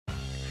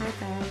Hi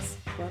guys,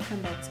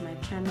 welcome back to my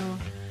channel.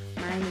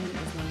 My name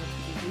is Mama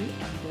Kididi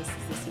and this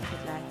is the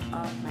secret life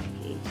of my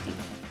PhD.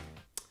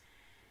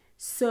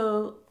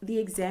 So the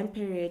exam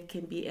period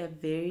can be a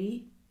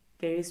very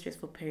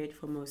stressful period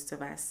for most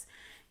of us.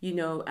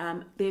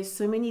 There's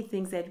so many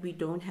things that we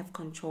don't have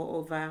control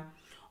over.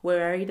 We're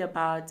worried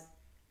about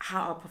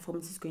how our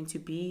performance is going to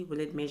be. Will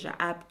it measure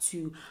up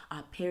to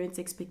our parents'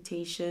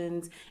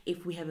 expectations?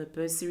 If we have a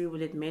bursary,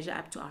 will it measure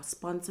up to our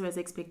sponsors'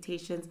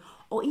 expectations,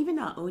 or even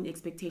our own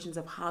expectations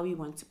of how we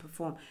want to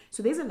perform?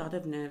 So there's a lot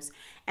of nerves.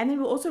 And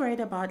then we're also worried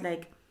about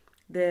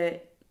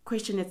the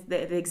question,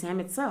 the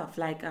exam itself,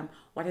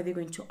 what are they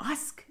going to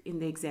ask in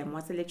the exam?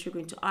 What's the lecturer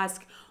going to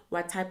ask?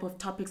 What type of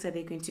topics are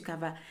they going to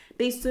cover?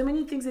 There's so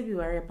many things that we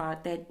worry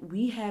about that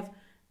we have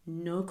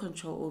no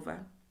control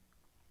over.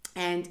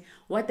 And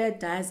what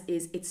that does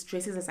is it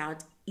stresses us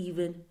out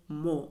even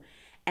more.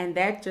 And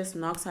that just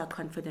knocks our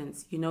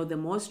confidence. The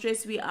more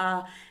stressed we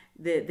are,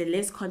 the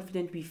less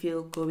confident we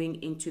feel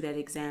going into that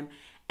exam.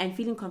 And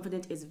feeling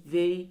confident is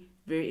very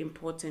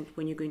important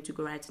when you're going to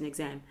go write an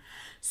exam.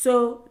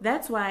 So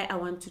that's why I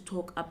want to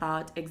talk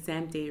about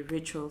exam day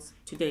rituals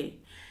today.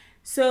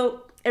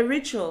 So a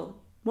ritual,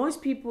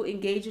 most people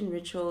engage in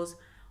rituals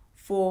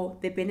for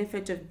the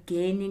benefit of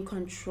gaining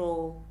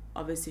control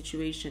of a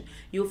situation.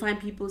 You'll find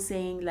people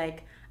saying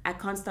I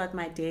can't start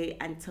my day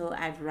until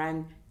I've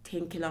run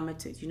 10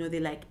 kilometers.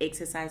 They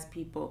exercise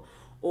people.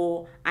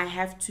 Or I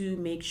have to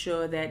make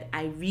sure that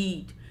I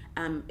read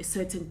a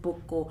certain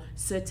book or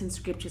certain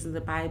scriptures in the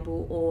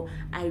Bible, or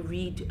I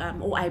read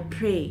or I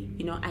pray.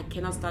 I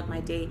cannot start my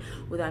day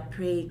without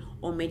praying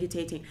or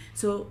meditating.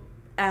 So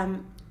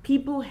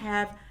people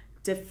have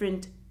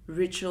different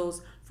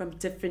rituals from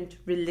different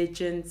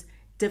religions,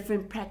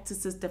 different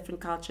practices, different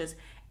cultures.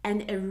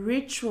 And a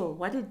ritual,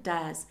 what it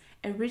does,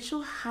 a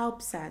ritual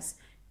helps us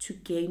to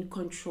gain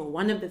control.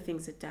 One of the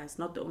things it does,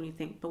 not the only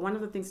thing, but one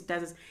of the things it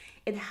does is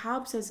it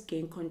helps us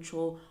gain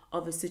control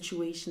of a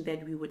situation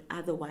that we would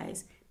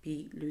otherwise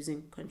be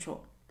losing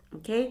control.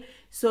 Okay?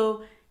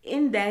 So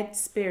in that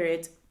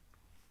spirit,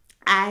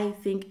 I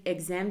think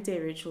exam day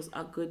rituals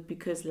are good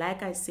because,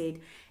 like I said,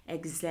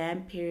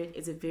 exam period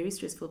is a very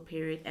stressful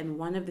period, and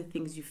one of the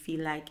things you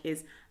feel like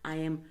is I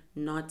am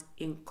not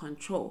in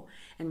control.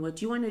 And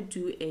what you want to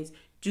do is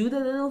do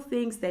the little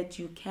things that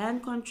you can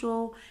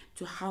control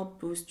to help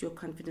boost your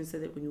confidence so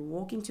that when you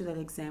walk into that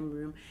exam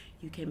room,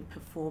 you can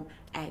perform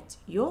at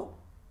your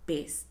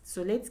best.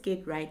 So let's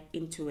get right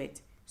into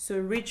it. So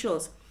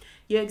rituals.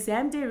 Your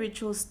exam day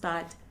rituals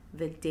start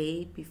the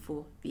day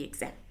before the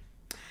exam.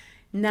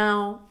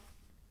 Now,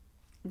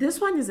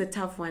 this one is a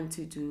tough one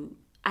to do.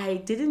 I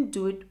didn't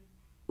do it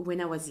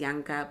when I was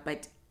younger,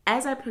 but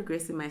as I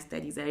progressed in my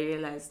studies, I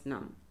realized,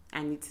 no,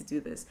 I need to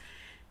do this.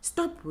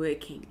 Stop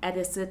working at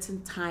a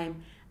certain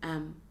time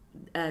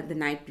the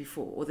night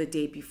before or the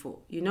day before.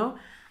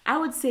 I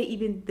would say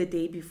even the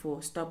day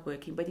before, stop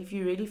working. But if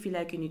you really feel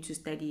like you need to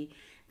study,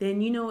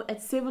 then,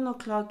 at 7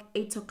 o'clock,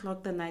 8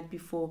 o'clock the night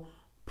before,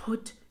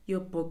 put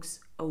your books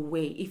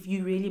away. If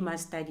you really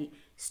must study,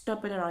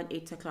 stop at around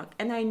 8 o'clock.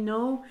 And I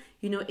know,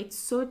 it's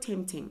so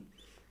tempting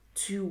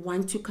to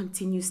want to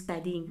continue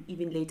studying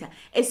even later,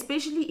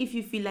 especially if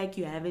you feel like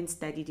you haven't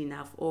studied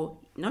enough, or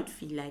not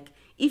feel like,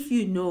 if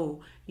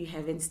you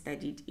haven't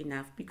studied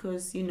enough,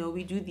 because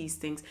we do these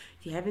things.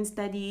 If you haven't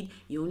studied,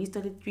 you only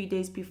studied 3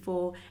 days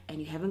before and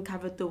you haven't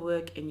covered the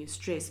work and you're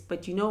stressed.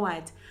 But you know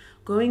what,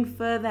 going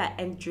further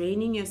and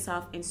draining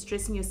yourself and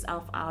stressing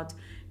yourself out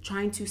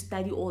trying to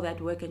study all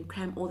that work and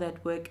cram all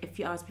that work a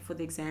few hours before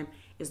the exam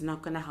is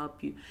not going to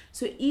help you.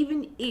 So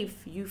even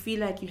if you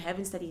feel like you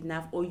haven't studied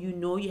enough, or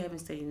you haven't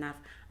studied enough,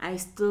 I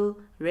still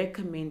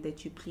recommend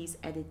that you please,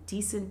 at a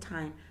decent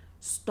time,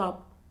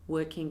 stop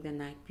working the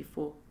night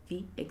before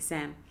the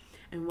exam.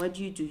 And what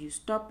do? You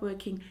stop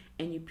working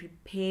and you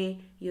prepare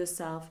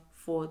yourself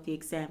for the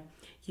exam.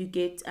 You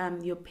get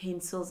your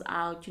pencils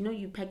out,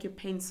 you pack your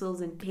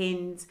pencils and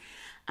pens.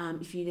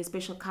 If you need a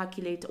special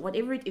calculator,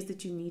 whatever it is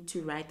that you need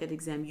to write that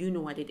exam, you know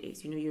what it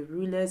is. Your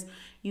rulers,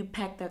 you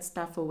pack that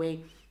stuff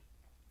away.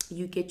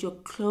 You get your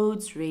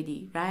clothes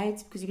ready, right?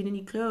 Because you're going to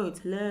need clothes.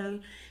 Hello.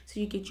 So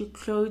you get your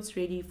clothes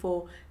ready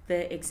for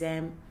the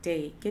exam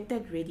day. Get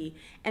that ready.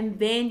 And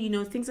then,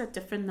 things are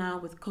different now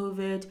with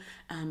COVID.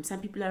 Some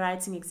people are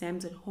writing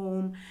exams at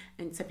home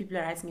and some people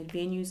are writing at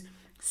venues.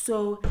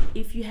 So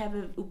if you have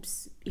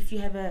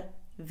a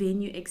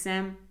venue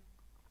exam,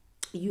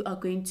 you are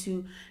going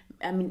to,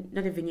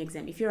 not a venue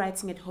exam. If you're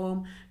writing at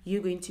home,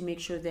 you're going to make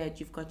sure that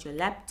you've got your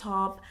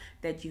laptop,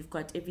 that you've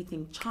got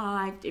everything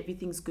charged,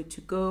 everything's good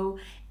to go,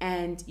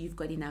 and you've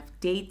got enough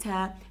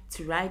data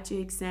to write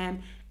your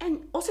exam.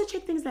 And also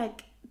check things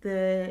like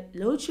the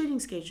load shedding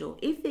schedule.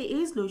 If there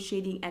is load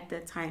shedding at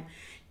that time,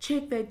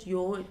 check that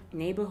your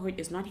neighborhood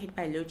is not hit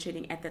by load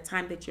shedding at the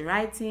time that you're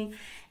writing.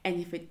 And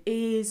if it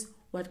is,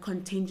 what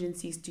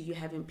contingencies do you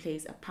have in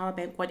place? A power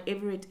bank,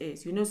 whatever it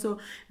is, so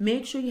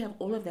make sure you have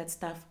all of that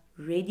stuff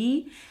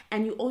ready.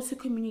 And you also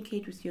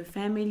communicate with your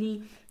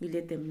family. You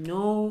let them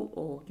know,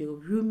 or your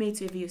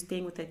roommates, if you're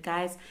staying with the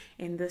guys,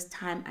 in this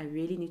time I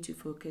really need to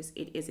focus.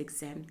 It is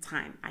exam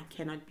time. I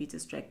cannot be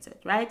distracted,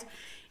 right?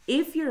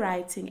 If you're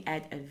writing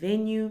at a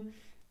venue,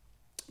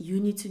 you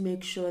need to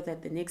make sure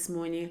that the next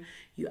morning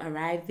you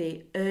arrive there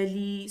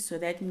early. So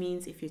that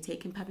means if you're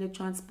taking public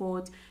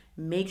transport,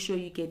 make sure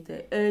you get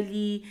there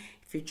early.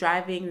 If you're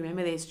driving,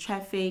 remember there's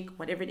traffic,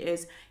 whatever it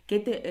is,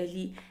 get there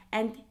early.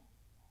 And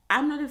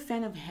I'm not a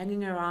fan of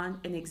hanging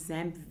around an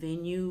exam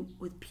venue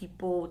with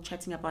people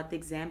chatting about the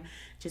exam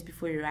just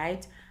before you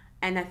write.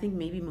 And I think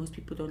maybe most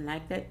people don't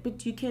like that.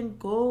 But you can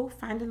go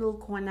find a little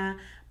corner.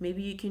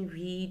 Maybe you can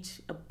read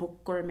a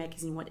book or a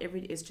magazine, whatever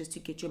it is, just to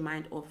get your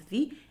mind off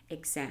the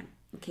exam.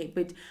 Okay,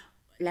 but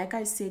like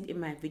I said in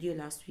my video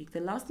last week, the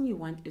last thing you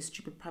want is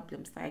stupid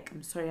problems like,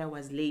 I'm sorry I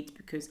was late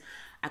because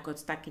I got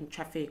stuck in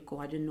traffic,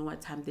 or I don't know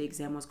what time the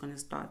exam was going to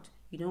start.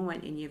 You don't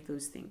want any of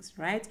those things,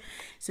 right?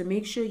 So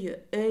make sure you're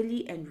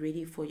early and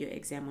ready for your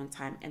exam on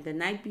time. And the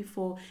night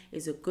before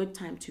is a good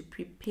time to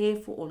prepare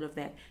for all of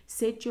that.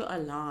 Set your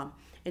alarm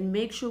and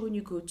make sure when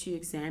you go to your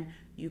exam,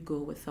 you go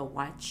with a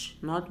watch,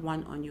 not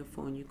one on your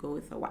phone. You go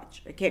with a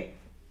watch, okay?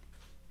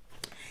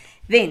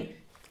 Then,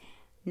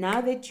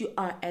 now that you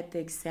are at the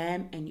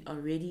exam and you are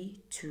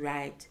ready to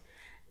write,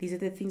 these are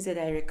the things that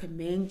I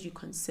recommend you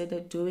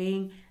consider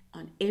doing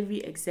on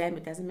every exam.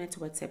 It doesn't matter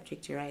what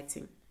subject you're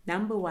writing.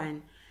 Number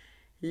one,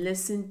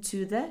 listen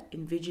to the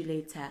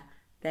invigilator.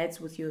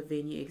 That's with your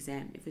venue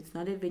exam. If it's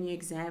not a venue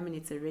exam and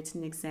it's a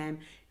written exam,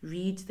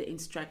 read the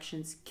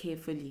instructions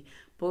carefully.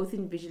 Both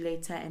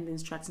invigilator and the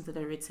instructions that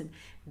are written,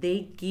 they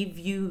give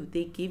you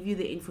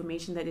the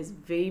information that is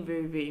very,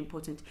 very, very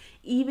important.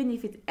 Even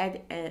if it's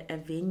at a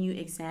venue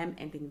exam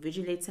and the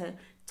invigilator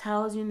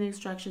tells you in the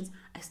instructions,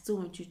 I still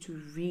want you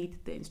to read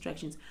the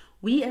instructions.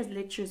 We as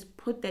lecturers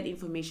put that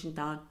information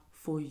down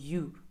for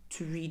you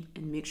to read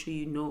and make sure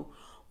you know.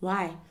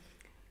 Why?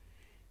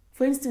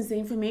 For instance, the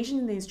information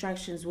in the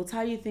instructions will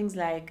tell you things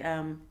like,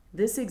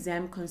 this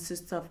exam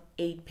consists of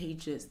 8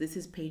 pages. This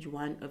is page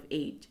 1 of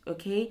 8,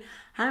 okay?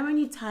 How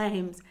many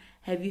times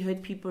have you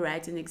heard people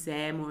write an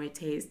exam or a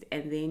test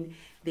and then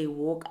they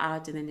walk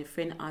out and then a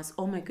friend asks,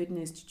 oh my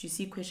goodness, did you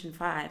see question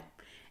 5?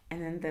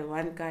 And then the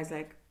one guy's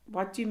like,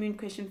 what do you mean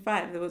question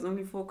 5? There was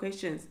only 4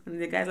 questions. And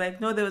the guy's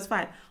like, no, there was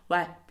 5.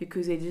 Why?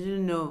 Because they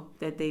didn't know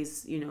that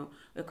there's,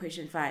 a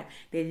question 5.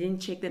 They didn't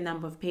check the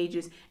number of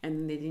pages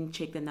and they didn't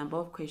check the number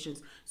of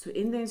questions. So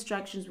in the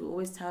instructions, we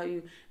always tell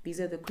you, these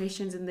are the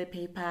questions in the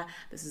paper.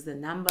 This is the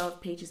number of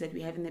pages that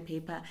we have in the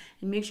paper.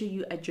 And make sure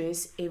you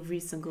address every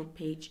single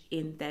page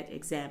in that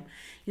exam.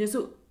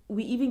 So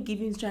we even give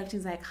you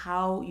instructions like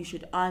how you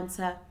should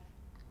answer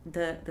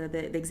the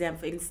exam.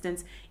 For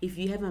instance, if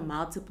you have a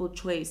multiple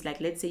choice,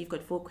 like let's say you've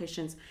got 4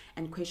 questions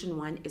and question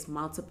 1 is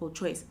multiple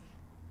choice,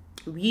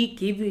 we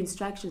give you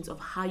instructions of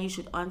how you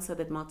should answer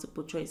that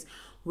multiple choice,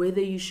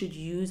 whether you should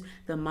use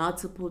the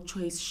multiple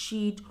choice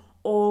sheet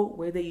or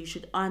whether you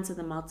should answer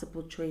the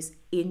multiple choice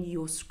in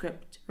your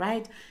script,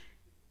 right?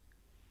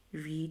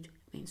 Read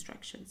the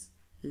instructions,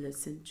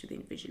 listen to the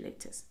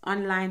invigilators,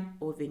 online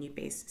or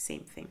venue-based,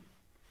 same thing.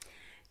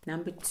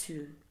 Number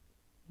 2,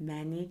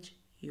 manage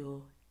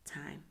your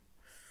time.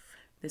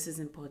 This is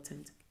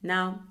important.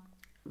 Now,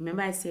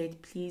 remember I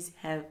said please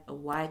have a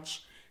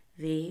watch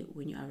there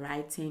when you are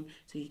writing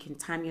so you can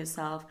time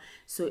yourself.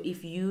 So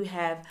if you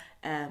have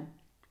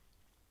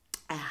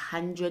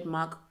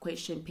 100-mark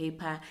question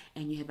paper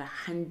and you have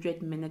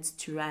 100 minutes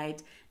to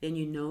write, then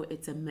you know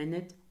it's a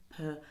minute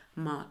per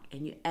mark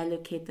and you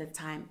allocate the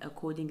time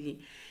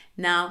accordingly.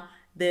 Now,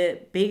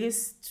 the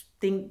biggest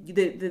thing,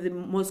 the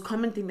most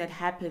common thing that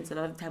happens a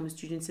lot of the time with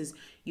students is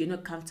you're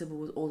not comfortable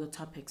with all the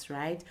topics,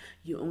 right?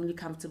 You're only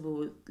comfortable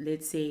with,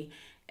 let's say,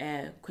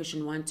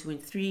 question 1, 2,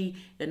 and 3.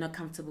 You're not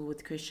comfortable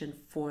with question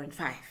 4 and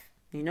 5.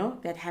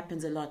 That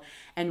happens a lot.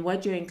 And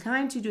what you're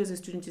inclined to do as a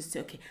student is say,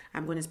 okay,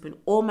 I'm going to spend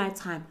all my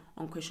time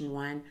on question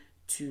 1,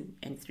 2,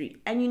 and 3.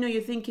 And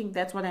you're thinking,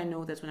 that's what I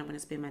know, that's what I'm going to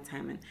spend my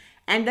time in.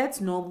 And that's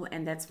normal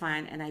and that's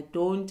fine. And I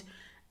don't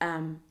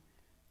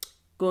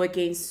go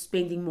against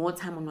spending more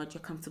time on what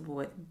you're comfortable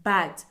with.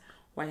 But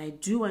what I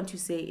do want to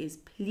say is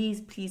please,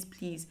 please,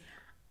 please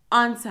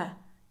answer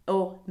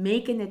or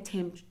make an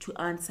attempt to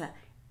answer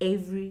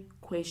every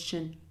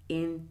question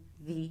in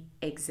the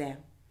exam.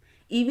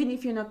 Even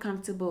if you're not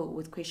comfortable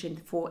with question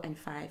 4 and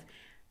 5,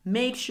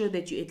 make sure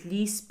that you at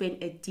least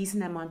spend a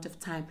decent amount of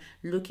time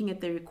looking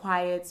at the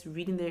requireds,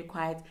 reading the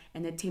requireds,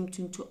 and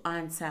attempting to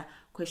answer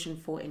question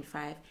 4 and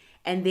 5.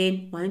 And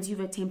then once you've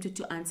attempted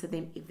to answer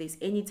them, if there's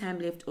any time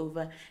left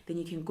over, then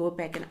you can go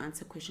back and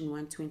answer question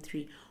 1, 2, and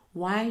 3.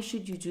 Why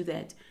should you do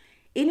that?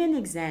 In an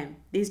exam,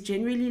 there's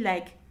generally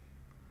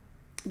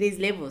there's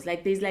levels.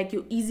 There's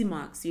your easy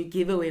marks, your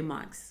giveaway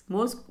marks.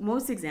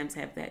 Most exams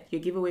have that,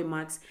 your giveaway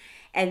marks.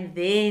 And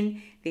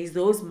then there's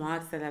those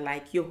marks that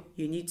are you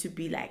need to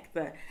be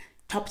the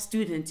top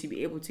student to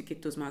be able to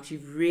get those marks.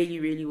 You've really,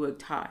 really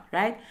worked hard,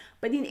 right?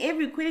 But in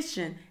every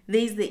question,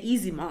 there's the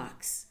easy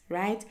marks,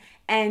 right?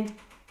 And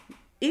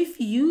if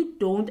you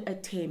don't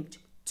attempt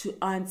to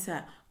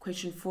answer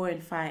question 4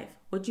 and 5,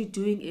 what you're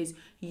doing is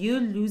you're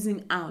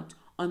losing out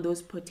on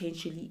those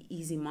potentially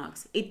easy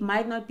marks. It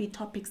might not be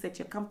topics that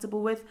you're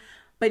comfortable with,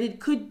 but it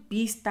could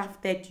be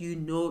stuff that you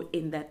know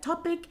in that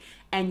topic,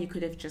 and you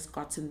could have just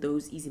gotten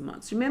those easy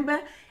marks. Remember,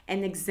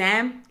 an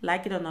exam,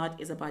 like it or not,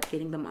 is about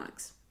getting the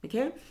marks.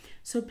 Okay?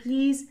 So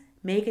please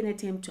make an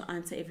attempt to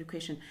answer every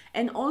question.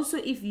 And also,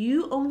 if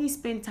you only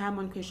spend time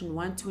on question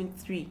 1, 2, and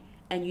 3,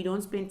 and you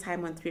don't spend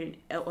time on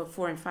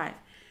 4 and 5,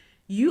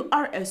 you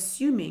are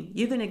assuming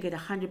you're going to get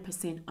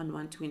 100% on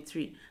 1, 2, and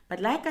 3. But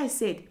like I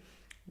said,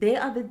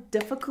 there are the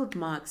difficult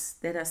marks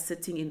that are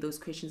sitting in those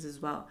questions as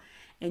well.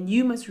 And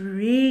you must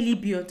really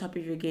be on top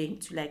of your game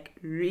to like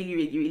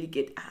really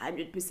get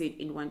 100%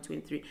 in 1, 2,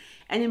 and 3.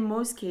 And in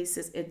most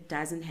cases, it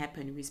doesn't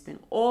happen. We spend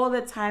all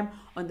the time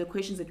on the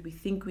questions that we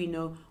think we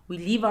know. We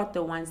leave out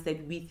the ones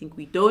that we think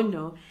we don't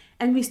know.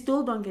 And we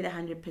still don't get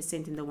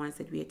 100% in the ones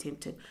that we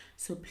attempted.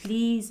 So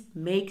please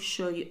make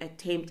sure you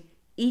attempt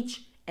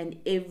each and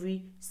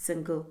every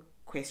single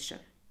question.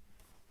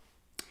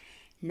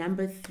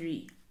 Number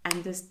 3,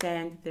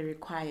 understand the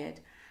required.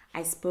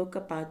 I spoke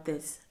about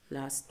this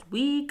last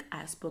week.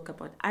 I spoke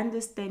about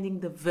understanding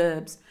the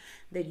verbs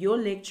that your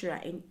lecturer,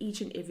 in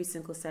each and every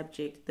single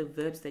subject, the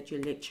verbs that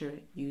your lecturer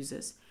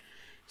uses.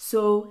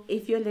 So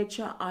if your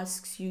lecturer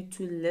asks you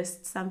to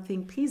list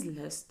something, please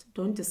list,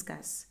 don't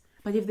discuss.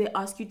 But if they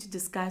ask you to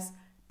discuss,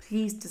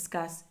 please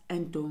discuss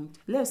and don't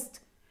list.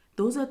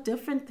 Those are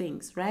different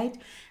things, right?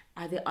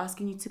 Are they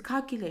asking you to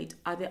calculate?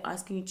 Are they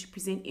asking you to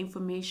present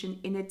information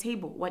in a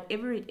table?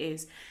 Whatever it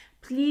is,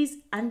 please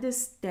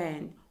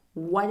understand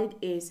what it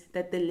is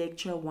that the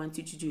lecturer wants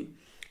you to do.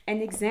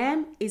 An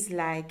exam is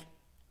like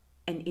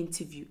an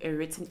interview, a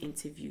written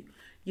interview.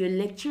 Your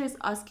lecturer is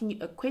asking you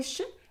a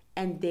question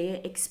and they're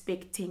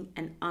expecting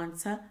an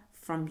answer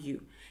from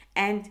you.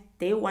 And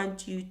they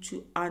want you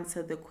to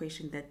answer the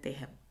question that they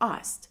have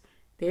asked.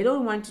 They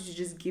don't want you to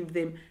just give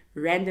them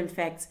random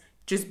facts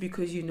just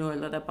because you know a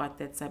lot about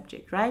that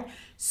subject, right?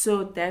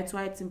 So that's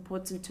why it's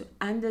important to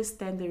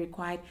understand the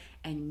required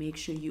and make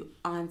sure you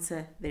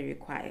answer the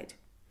required.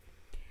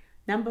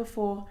 Number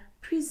 4,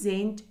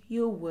 present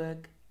your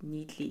work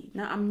neatly.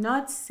 Now, I'm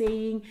not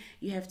saying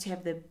you have to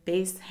have the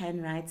best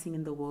handwriting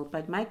in the world,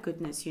 but my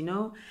goodness,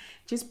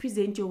 just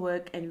present your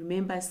work, and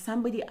remember,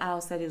 somebody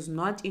else that is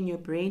not in your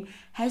brain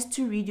has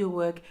to read your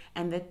work,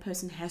 and that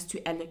person has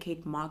to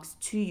allocate marks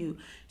to you.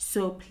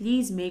 So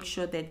please make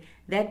sure that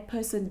that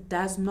person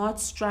does not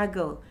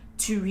struggle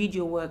to read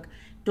your work.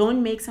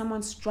 Don't make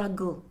someone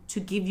struggle to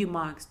give you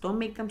marks. Don't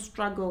make them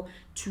struggle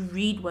to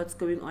read what's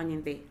going on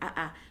in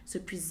there. So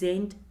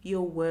present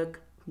your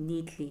work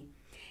neatly.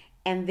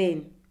 And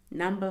then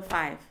number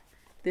 5,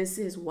 this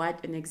is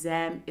what an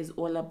exam is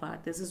all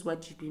about. This is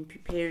what you've been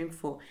preparing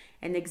for.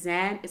 An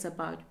exam is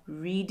about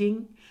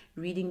reading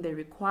the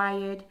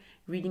required,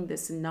 reading the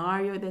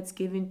scenario that's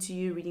given to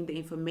you, reading the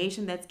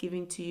information that's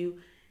given to you.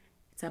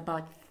 It's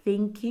about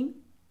thinking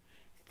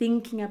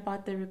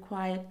about the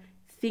required,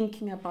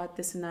 thinking about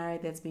the scenario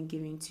that's been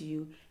given to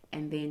you,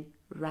 and then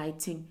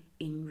writing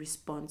in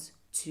response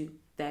to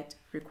that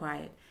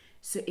required.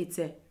 So it's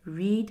a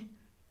read,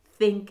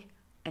 think,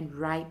 and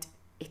write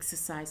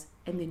exercise,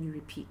 and then you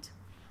repeat.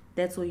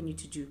 That's all you need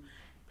to do.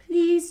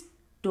 Please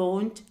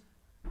don't,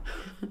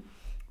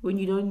 when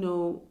you don't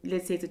know,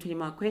 let's say it's a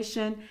 20-mark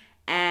question,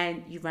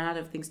 and you've run out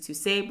of things to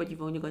say, but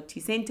you've only got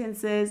 2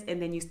 sentences,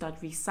 and then you start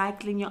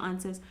recycling your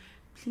answers.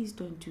 Please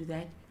don't do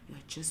that. You're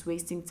just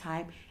wasting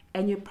time,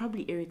 and you're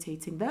probably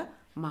irritating the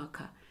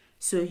marker.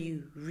 So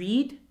you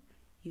read,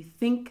 you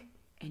think,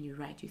 and you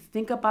write. You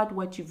think about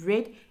what you've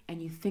read,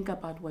 and you think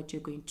about what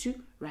you're going to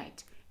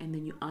write, and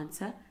then you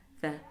answer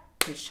the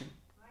question.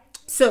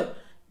 So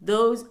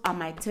those are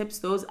my tips.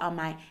 Those are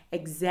my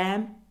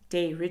exam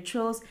day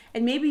rituals,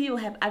 and maybe you'll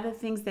have other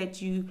things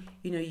that you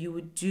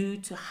would do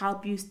to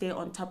help you stay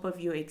on top of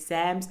your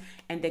exams,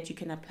 and that you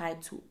can apply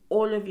to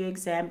all of your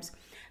exams.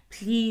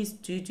 Please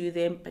do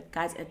them. But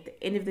guys, at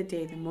the end of the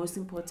day, the most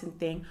important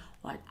thing,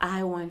 what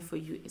I want for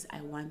you is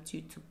I want you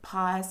to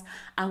pass.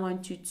 I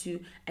want you to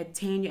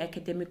attain your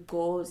academic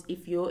goals.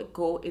 If your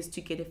goal is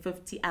to get a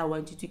 50, I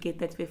want you to get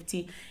that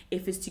 50.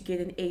 If it's to get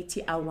an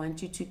 80, I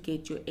want you to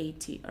get your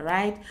 80. All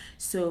right.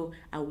 So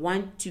I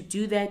want to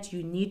do that.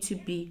 You need to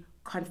be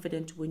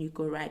confident when you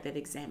go write that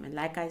exam. And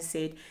like I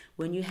said,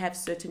 when you have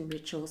certain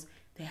rituals,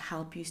 they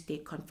help you stay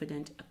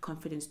confident. A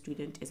confident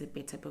student is a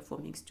better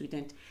performing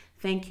student.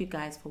 Thank you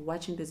guys for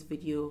watching this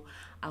video.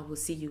 I will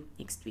see you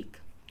next week.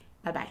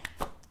 Bye-bye.